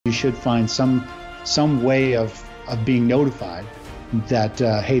you should find some way of being notified that,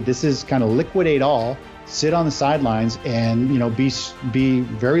 hey, this is kind of liquidate all, sit on the sidelines and, be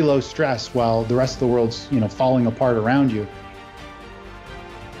very low stress while the rest of the world's, falling apart around you.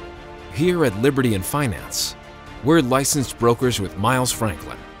 Here at Liberty in Finance, we're licensed brokers with Miles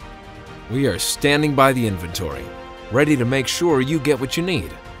Franklin. We are standing by the inventory, ready to make sure you get what you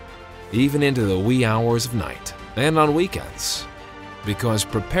need, even into the wee hours of night and on weekends, because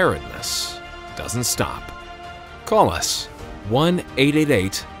preparedness doesn't stop. Call us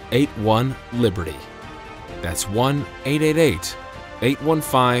 1-888-81-LIBERTY. That's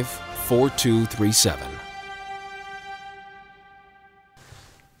 1-888-815-4237.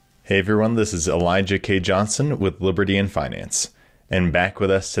 Hey everyone, this is Elijah K. Johnson with Liberty in Finance. And back with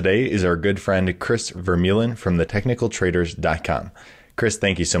us today is our good friend Chris Vermeulen from thetechnicaltraders.com. Chris,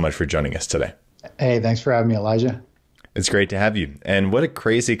 thank you so much for joining us today. Hey, thanks for having me, Elijah. It's great to have you. And what a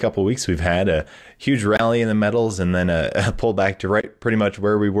crazy couple of weeks we've had. A huge rally in the metals and then a pullback to right pretty much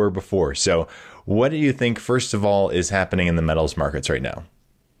where we were before. So what do you think, first of all, is happening in the metals markets right now?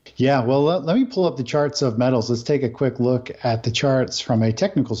 Yeah, well, let me pull up the charts of metals. Let's take a quick look at the charts from a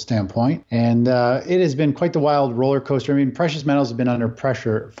technical standpoint. And it has been quite the wild roller coaster. I mean, precious metals have been under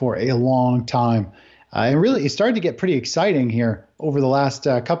pressure for a long time. And really, it started to get pretty exciting here over the last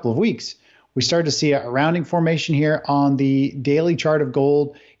couple of weeks. We started to see a rounding formation here on the daily chart of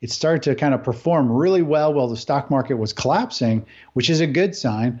gold. It started to kind of perform really well while the stock market was collapsing, which is a good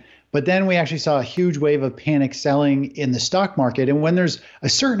sign. But then we actually saw a huge wave of panic selling in the stock market. And when there's a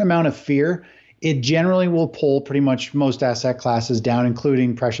certain amount of fear, it generally will pull pretty much most asset classes down,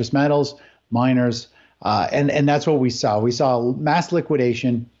 including precious metals, miners. And that's what we saw. We saw mass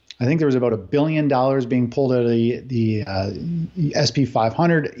liquidation. I think there was about $1 billion being pulled out of the SP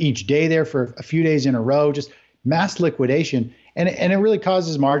 500 each day there for a few days in a row, just mass liquidation. And it really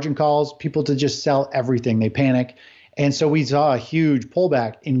causes margin calls, people to just sell everything. They panic. And so we saw a huge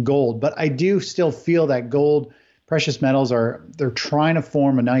pullback in gold. But I do still feel that gold, precious metals they're trying to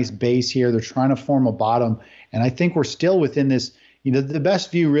form a nice base here. They're trying to form a bottom. And I think we're still within this, the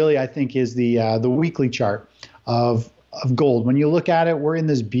best view really, I think, is the weekly chart of gold. When you look at it, we're in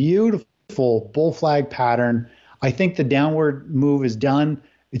this beautiful bull flag pattern. I think the downward move is done.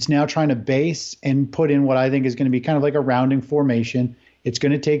 It's now trying to base and put in what I think is going to be kind of like a rounding formation. It's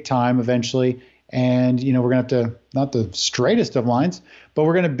going to take time eventually. And, we're going to have to, not the straightest of lines, but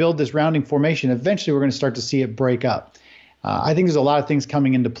we're going to build this rounding formation. Eventually, we're going to start to see it break up. I think there's a lot of things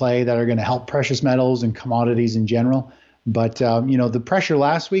coming into play that are going to help precious metals and commodities in general. But, the pressure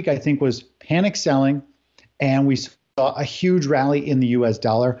last week, I think, was panic selling, and we saw a huge rally in the U.S.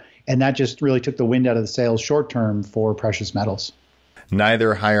 dollar, and that just really took the wind out of the sails short term for precious metals.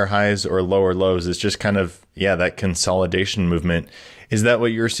 Neither higher highs or lower lows. It's just kind of, that consolidation movement. Is that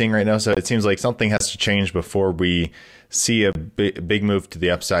what you're seeing right now? So it seems like something has to change before we see a big move to the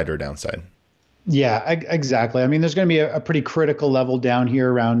upside or downside. Yeah, exactly. I mean, there's going to be a pretty critical level down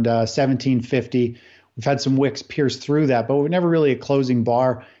here around 1750. We've had some wicks pierce through that, but we're never really a closing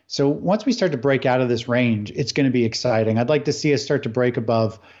bar. So once we start to break out of this range, it's going to be exciting. I'd like to see us start to break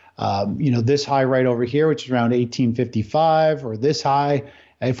above, this high right over here, which is around 1855, or this high.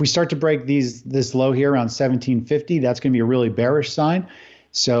 If we start to break this low here around 1750, that's going to be a really bearish sign.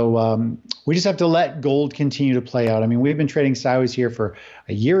 So we just have to let gold continue to play out. I mean, we've been trading sideways here for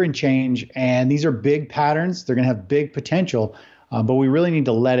a year and change, and these are big patterns. They're going to have big potential, but we really need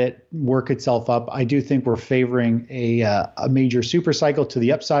to let it work itself up. I do think we're favoring a major super cycle to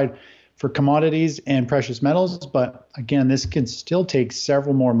the upside for commodities and precious metals. But again, this can still take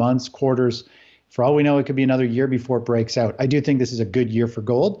several more months, quarters. For all we know, it could be another year before it breaks out. I do think this is a good year for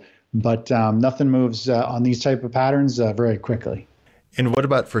gold, but nothing moves on these type of patterns very quickly. And what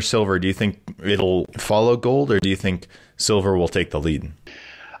about for silver? Do you think it'll follow gold, or do you think silver will take the lead?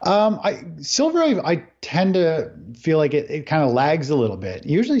 Silver, I tend to feel like it kind of lags a little bit.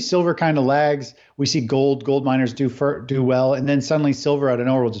 Usually silver kind of lags. We see gold miners do well, and then suddenly silver out of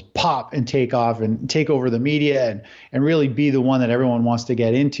nowhere will just pop and take off and take over the media and really be the one that everyone wants to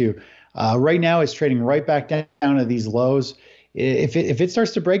get into. Right now, it's trading right back down to these lows. If it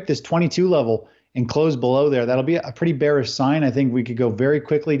starts to break this 22 level and close below there, that'll be a pretty bearish sign. I think we could go very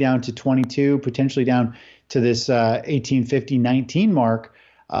quickly down to 22, potentially down to this 1850-19 mark.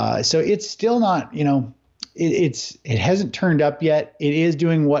 So it's still not, it hasn't turned up yet. It is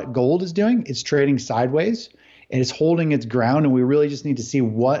doing what gold is doing. It's trading sideways and it's holding its ground. And we really just need to see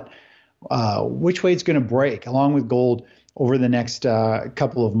which way it's going to break along with gold over the next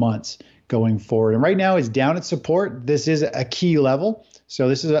couple of months going forward. And right now it's down at support. This is a key level. So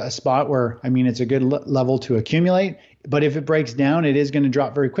this is a spot where, it's a good level to accumulate. But if it breaks down, it is going to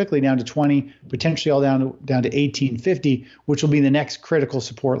drop very quickly down to 20, potentially all down to 1850, which will be the next critical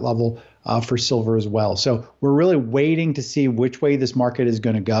support level for silver as well. So we're really waiting to see which way this market is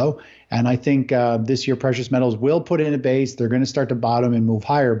going to go. And I think this year precious metals will put in a base. They're going to start to bottom and move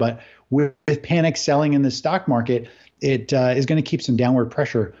higher. But with panic selling in the stock market, it is going to keep some downward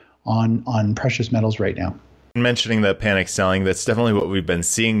pressure on precious metals right now. Mentioning the panic selling, that's definitely what we've been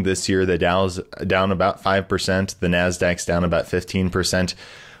seeing this year. The Dow's down about 5%, the NASDAQ's down about 15%.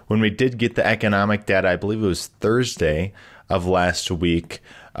 When we did get the economic data, I believe it was Thursday of last week,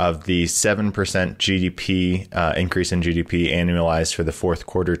 of the 7% GDP increase in GDP annualized for the fourth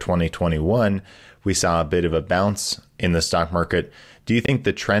quarter 2021, we saw a bit of a bounce in the stock market. Do you think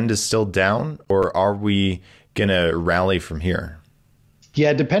the trend is still down, or are we going to rally from here?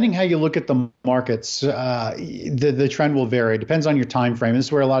 Yeah, depending how you look at the markets, the trend will vary. It depends on your time frame. This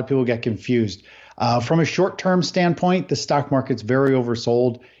is where a lot of people get confused. From a short-term standpoint, the stock market's very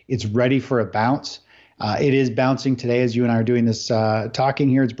oversold. It's ready for a bounce. It is bouncing today as you and I are doing this talking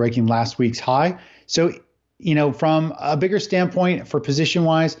here. It's breaking last week's high. So, from a bigger standpoint for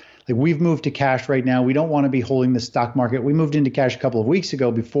position-wise, like we've moved to cash right now. We don't want to be holding the stock market. We moved into cash a couple of weeks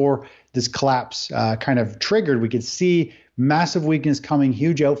ago before this collapse kind of triggered. We could see massive weakness coming,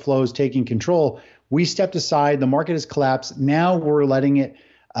 huge outflows taking control. We stepped aside. The market has collapsed. Now we're letting it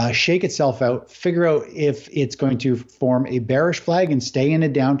shake itself out, figure out if it's going to form a bearish flag and stay in a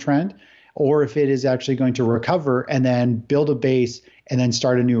downtrend, or if it is actually going to recover and then build a base and then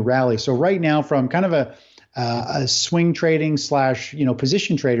start a new rally. So right now, from kind of a swing trading /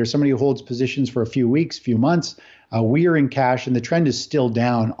 position trader, somebody who holds positions for a few weeks, few months, we are in cash, and the trend is still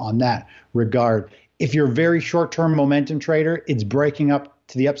down on that regard. If you're a very short-term momentum trader, it's breaking up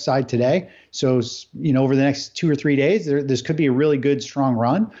to the upside today. So, over the next 2 or 3 days, this could be a really good, strong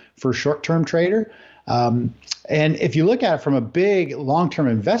run for a short-term trader. And if you look at it from a big long-term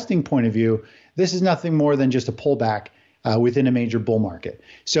investing point of view, this is nothing more than just a pullback within a major bull market.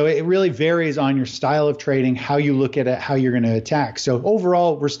 So it really varies on your style of trading, how you look at it, how you're going to attack. So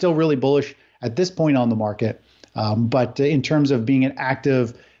overall, we're still really bullish at this point on the market. But in terms of being an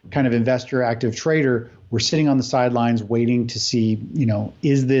active kind of investor, active trader, we're sitting on the sidelines waiting to see,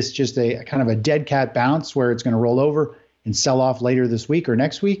 is this just a kind of a dead cat bounce where it's going to roll over and sell off later this week or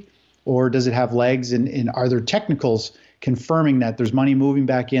next week? Or does it have legs, and are there technicals confirming that there's money moving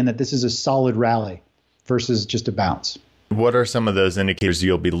back in, that this is a solid rally versus just a bounce? What are some of those indicators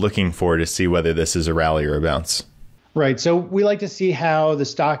you'll be looking for to see whether this is a rally or a bounce? Right. So we like to see how the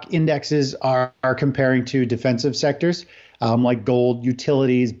stock indexes are comparing to defensive sectors like gold,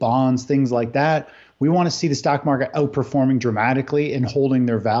 utilities, bonds, things like that. We want to see the stock market outperforming dramatically and holding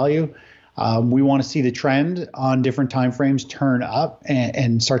their value. We want to see the trend on different timeframes turn up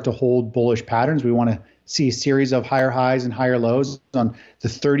and start to hold bullish patterns. We want to see a series of higher highs and higher lows on the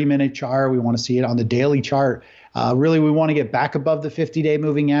 30-minute chart. We want to see it on the daily chart. Really, we want to get back above the 50-day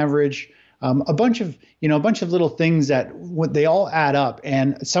moving average. A bunch of little things that they all add up,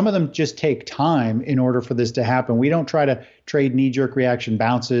 and some of them just take time in order for this to happen. We don't try to trade knee-jerk reaction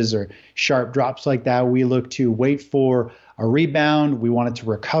bounces or sharp drops like that. We look to wait for a rebound. We want it to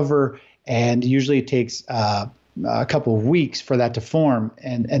recover, and usually it takes a couple of weeks for that to form,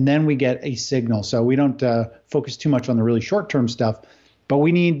 and then we get a signal. So we don't focus too much on the really short-term stuff, but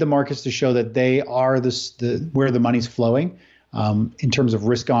we need the markets to show that they are where the money's flowing. In terms of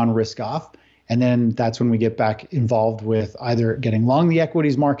risk on, risk off. And then that's when we get back involved with either getting long the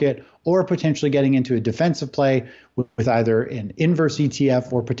equities market or potentially getting into a defensive play with either an inverse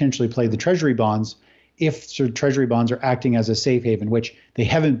ETF or potentially play the treasury bonds if treasury bonds are acting as a safe haven, which they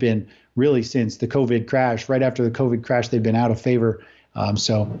haven't been really since the COVID crash. Right after the COVID crash, they've been out of favor.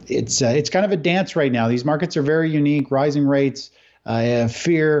 So it's kind of a dance right now. These markets are very unique, rising rates,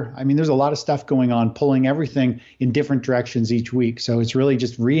 fear. I mean, there's a lot of stuff going on, pulling everything in different directions each week. So it's really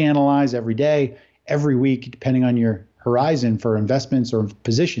just reanalyze every day, every week, depending on your horizon for investments or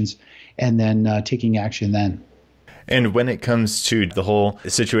positions, and then taking action then. And when it comes to the whole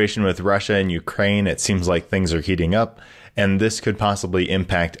situation with Russia and Ukraine, it seems like things are heating up, and this could possibly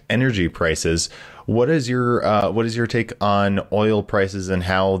impact energy prices. What is your take on oil prices and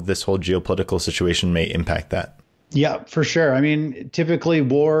how this whole geopolitical situation may impact that? Yeah, for sure. I mean, typically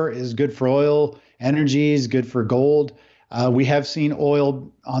war is good for oil. Energy is good for gold. We have seen oil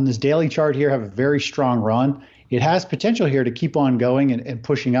on this daily chart here have a very strong run. It has potential here to keep on going and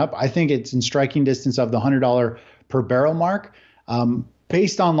pushing up. I think it's in striking distance of the $100 per barrel mark.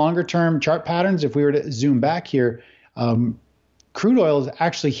 Based on longer term chart patterns, if we were to zoom back here, crude oil has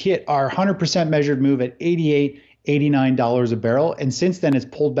actually hit our 100% measured move at 88 $89 a barrel. And since then, it's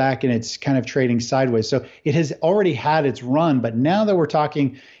pulled back and it's kind of trading sideways. So it has already had its run. But now that we're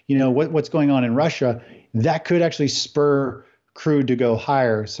talking, what's going on in Russia, that could actually spur crude to go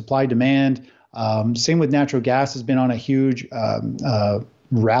higher. Supply demand. Same with natural gas has been on a huge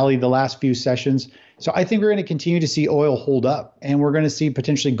rally the last few sessions. So I think we're going to continue to see oil hold up, and we're going to see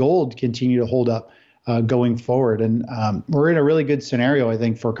potentially gold continue to hold up going forward. And we're in a really good scenario, I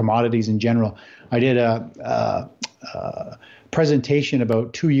think, for commodities in general. I did a presentation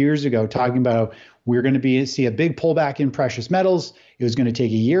about 2 years ago talking about how we're going to see a big pullback in precious metals. It was going to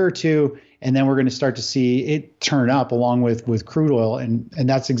take a year or two, and then we're going to start to see it turn up along with crude oil. And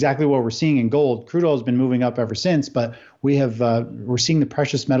that's exactly what we're seeing in gold. Crude oil has been moving up ever since, but we're seeing the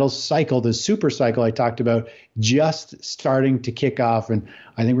precious metals cycle, the super cycle I talked about, just starting to kick off. And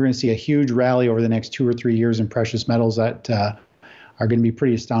I think we're going to see a huge rally over the next 2 or 3 years in precious metals that are going to be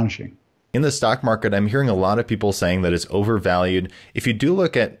pretty astonishing. In the stock market, I'm hearing a lot of people saying that it's overvalued. If you do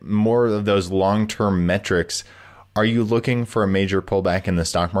look at more of those long-term metrics, are you looking for a major pullback in the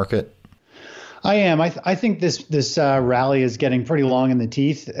stock market? I am. I think this rally is getting pretty long in the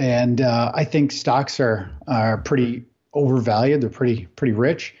teeth, and I think stocks are pretty overvalued. They're pretty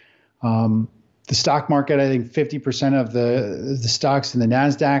rich. The stock market, I think 50% of the stocks in the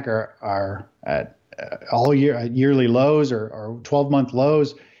NASDAQ are at yearly lows or 12-month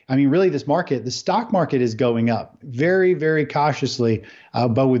lows. I mean, really, the stock market is going up very, very cautiously,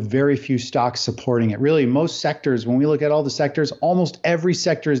 but with very few stocks supporting it. Really, most sectors, when we look at all the sectors, almost every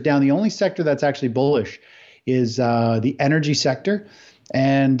sector is down. The only sector that's actually bullish is the energy sector,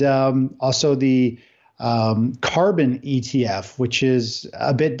 and also the carbon ETF, which is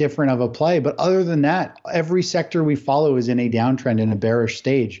a bit different of a play. But other than that, every sector we follow is in a downtrend, in a bearish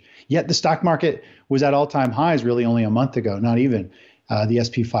stage. Yet the stock market was at all-time highs really only a month ago, not even. The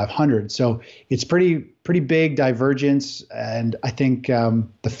SP 500. So it's pretty big divergence. And I think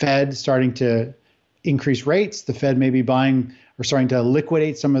the Fed starting to increase rates, the Fed may be buying or starting to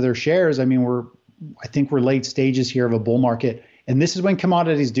liquidate some of their shares. I mean, I think we're late stages here of a bull market. And this is when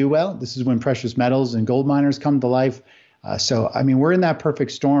commodities do well. This is when precious metals and gold miners come to life. So, I mean, we're in that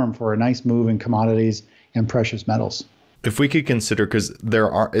perfect storm for a nice move in commodities and precious metals. If we could consider, because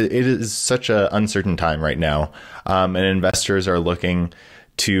it is such an uncertain time right now, and investors are looking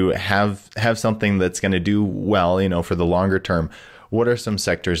to have something that's going to do well, for the longer term. What are some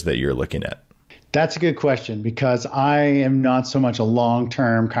sectors that you're looking at? That's a good question, because I am not so much a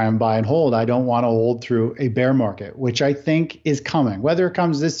long-term kind of buy and hold. I don't want to hold through a bear market, which I think is coming. Whether it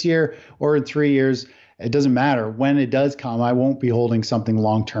comes this year or in 3 years, it doesn't matter. When it does come, I won't be holding something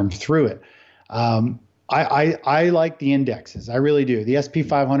long-term through it. I like the indexes. I really do. The SP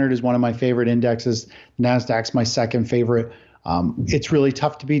 500 is one of my favorite indexes. NASDAQ's my second favorite. It's really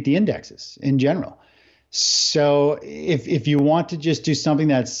tough to beat the indexes in general. So if you want to just do something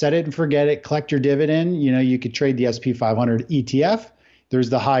that's set it and forget it, collect your dividend, you could trade the SP 500 ETF. There's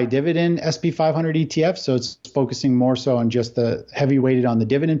the high dividend SP 500 ETF. So it's focusing more so on just the heavy weighted on the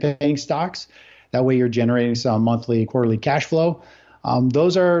dividend paying stocks. That way you're generating some monthly, quarterly cash flow.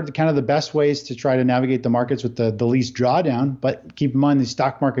 Those are kind of the best ways to try to navigate the markets with the least drawdown. But keep in mind, the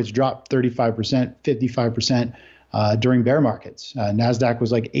stock markets dropped 35%, 55% during bear markets. NASDAQ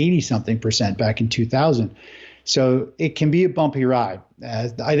was like 80-something% back in 2000. So it can be a bumpy ride.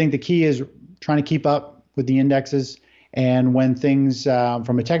 I think the key is trying to keep up with the indexes. And when things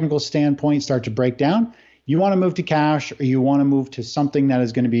from a technical standpoint start to break down, you want to move to cash, or you want to move to something that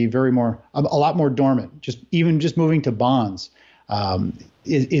is going to be a lot more dormant. Just moving to bonds.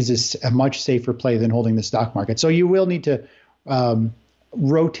 Is a much safer play than holding the stock market. So you will need to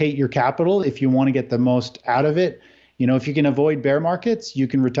rotate your capital if you want to get the most out of it. If you can avoid bear markets, you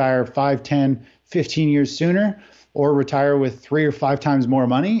can retire 5, 10, 15 years sooner, or retire with 3 or 5 times more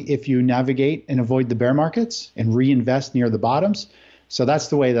money if you navigate and avoid the bear markets and reinvest near the bottoms. So that's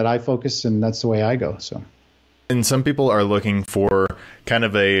the way that I focus, and that's the way I go. So. And some people are looking for kind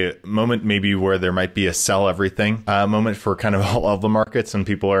of a moment maybe where there might be a sell everything moment for kind of all of the markets, and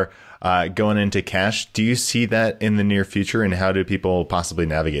people are going into cash. Do you see that in the near future, and how do people possibly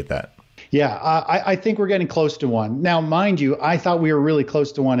navigate that? Yeah, I think we're getting close to one. Now, mind you, I thought we were really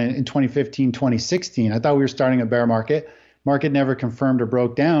close to one in 2015, 2016. I thought we were starting a bear market. Market never confirmed or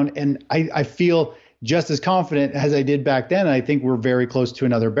broke down. And I feel just as confident as I did back then. I think we're very close to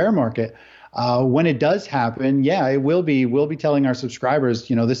another bear market. When it does happen, yeah, it will be. We'll be telling our subscribers,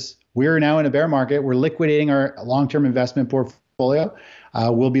 we're now in a bear market. We're liquidating our long-term investment portfolio.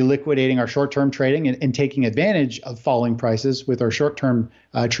 We'll be liquidating our short-term trading and taking advantage of falling prices with our short-term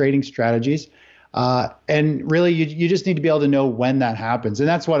trading strategies. And really, you just need to be able to know when that happens. And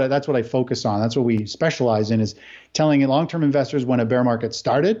that's what I focus on. That's what we specialize in, is telling long-term investors when a bear market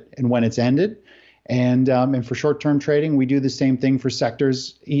started and when it's ended. And for short-term trading, we do the same thing for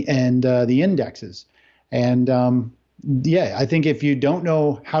sectors and the indexes. And I think if you don't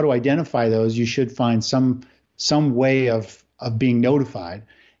know how to identify those, you should find some way of being notified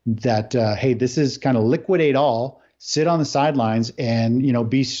that, hey, this is kind of liquidate all, sit on the sidelines, and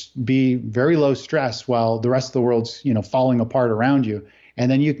be very low stress while the rest of the world's falling apart around you. And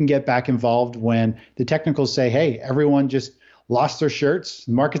then you can get back involved when the technicals say, hey, everyone just lost their shirts,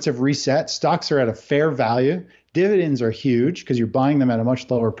 markets have reset, stocks are at a fair value, dividends are huge because you're buying them at a much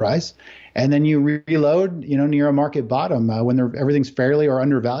lower price, and then you reload near a market bottom when everything's fairly or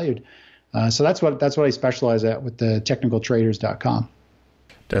undervalued. So that's what I specialize at with the technicaltraders.com.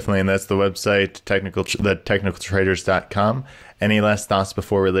 Definitely, and that's the website, technicaltraders.com. Any last thoughts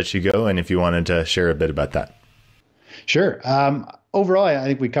before we let you go, and if you wanted to share a bit about that? Sure. Overall, I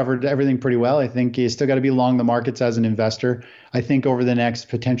think we covered everything pretty well. I think you still got to be long the markets as an investor. I think over the next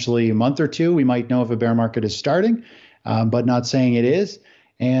potentially month or two, we might know if a bear market is starting, but not saying it is.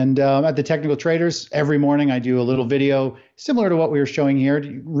 And at the Technical Traders, every morning I do a little video similar to what we were showing here,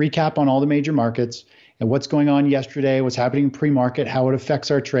 to recap on all the major markets and what's going on yesterday, what's happening pre-market, how it affects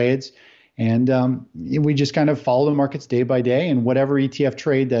our trades. And we just kind of follow the markets day by day. And whatever ETF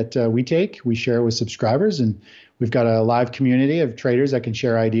trade that we take, we share with subscribers. And we've got a live community of traders that can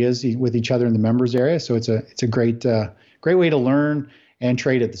share ideas with each other in the members area. So it's a great way to learn and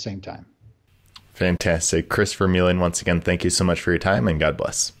trade at the same time. Fantastic. Chris Vermeulen, once again, thank you so much for your time, and God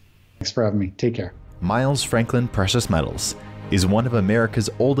bless. Thanks for having me. Take care. Miles Franklin Precious Metals is one of America's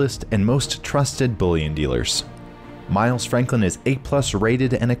oldest and most trusted bullion dealers. Miles Franklin is A+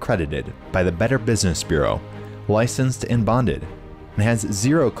 rated and accredited by the Better Business Bureau, licensed and bonded, and has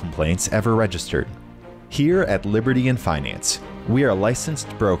 0 complaints ever registered. Here at Liberty and Finance, we are licensed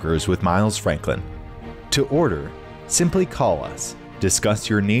brokers with Miles Franklin. To order, simply call us, discuss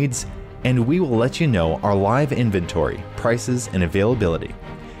your needs, and we will let you know our live inventory, prices, and availability,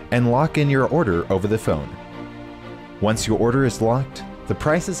 and lock in your order over the phone. Once your order is locked, the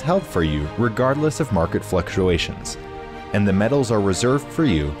price is held for you regardless of market fluctuations, and the metals are reserved for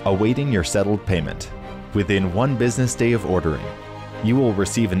you awaiting your settled payment. Within 1 business day of ordering, you will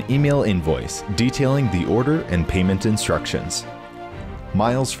receive an email invoice detailing the order and payment instructions.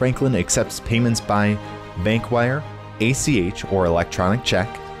 Miles Franklin accepts payments by bank wire, ACH or electronic check,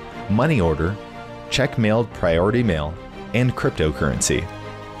 money order, check mailed priority mail, and cryptocurrency.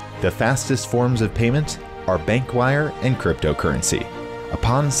 The fastest forms of payment are bank wire and cryptocurrency.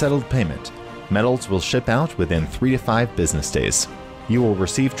 Upon settled payment, metals will ship out within 3 to 5 business days. You will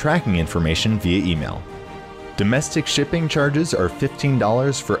receive tracking information via email. Domestic shipping charges are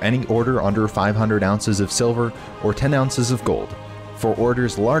 $15 for any order under 500 ounces of silver or 10 ounces of gold. For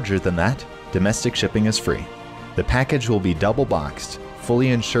orders larger than that, domestic shipping is free. The package will be double boxed,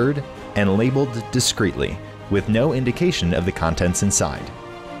 fully insured, and labeled discreetly, with no indication of the contents inside.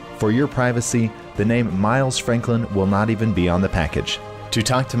 For your privacy, the name Miles Franklin will not even be on the package. To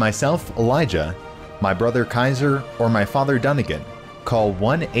talk to myself, Elijah, my brother Kaiser, or my father Dunnigan, call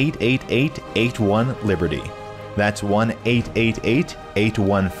 1-888-81-LIBERTY. That's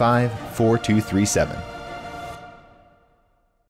 1-888-815-4237.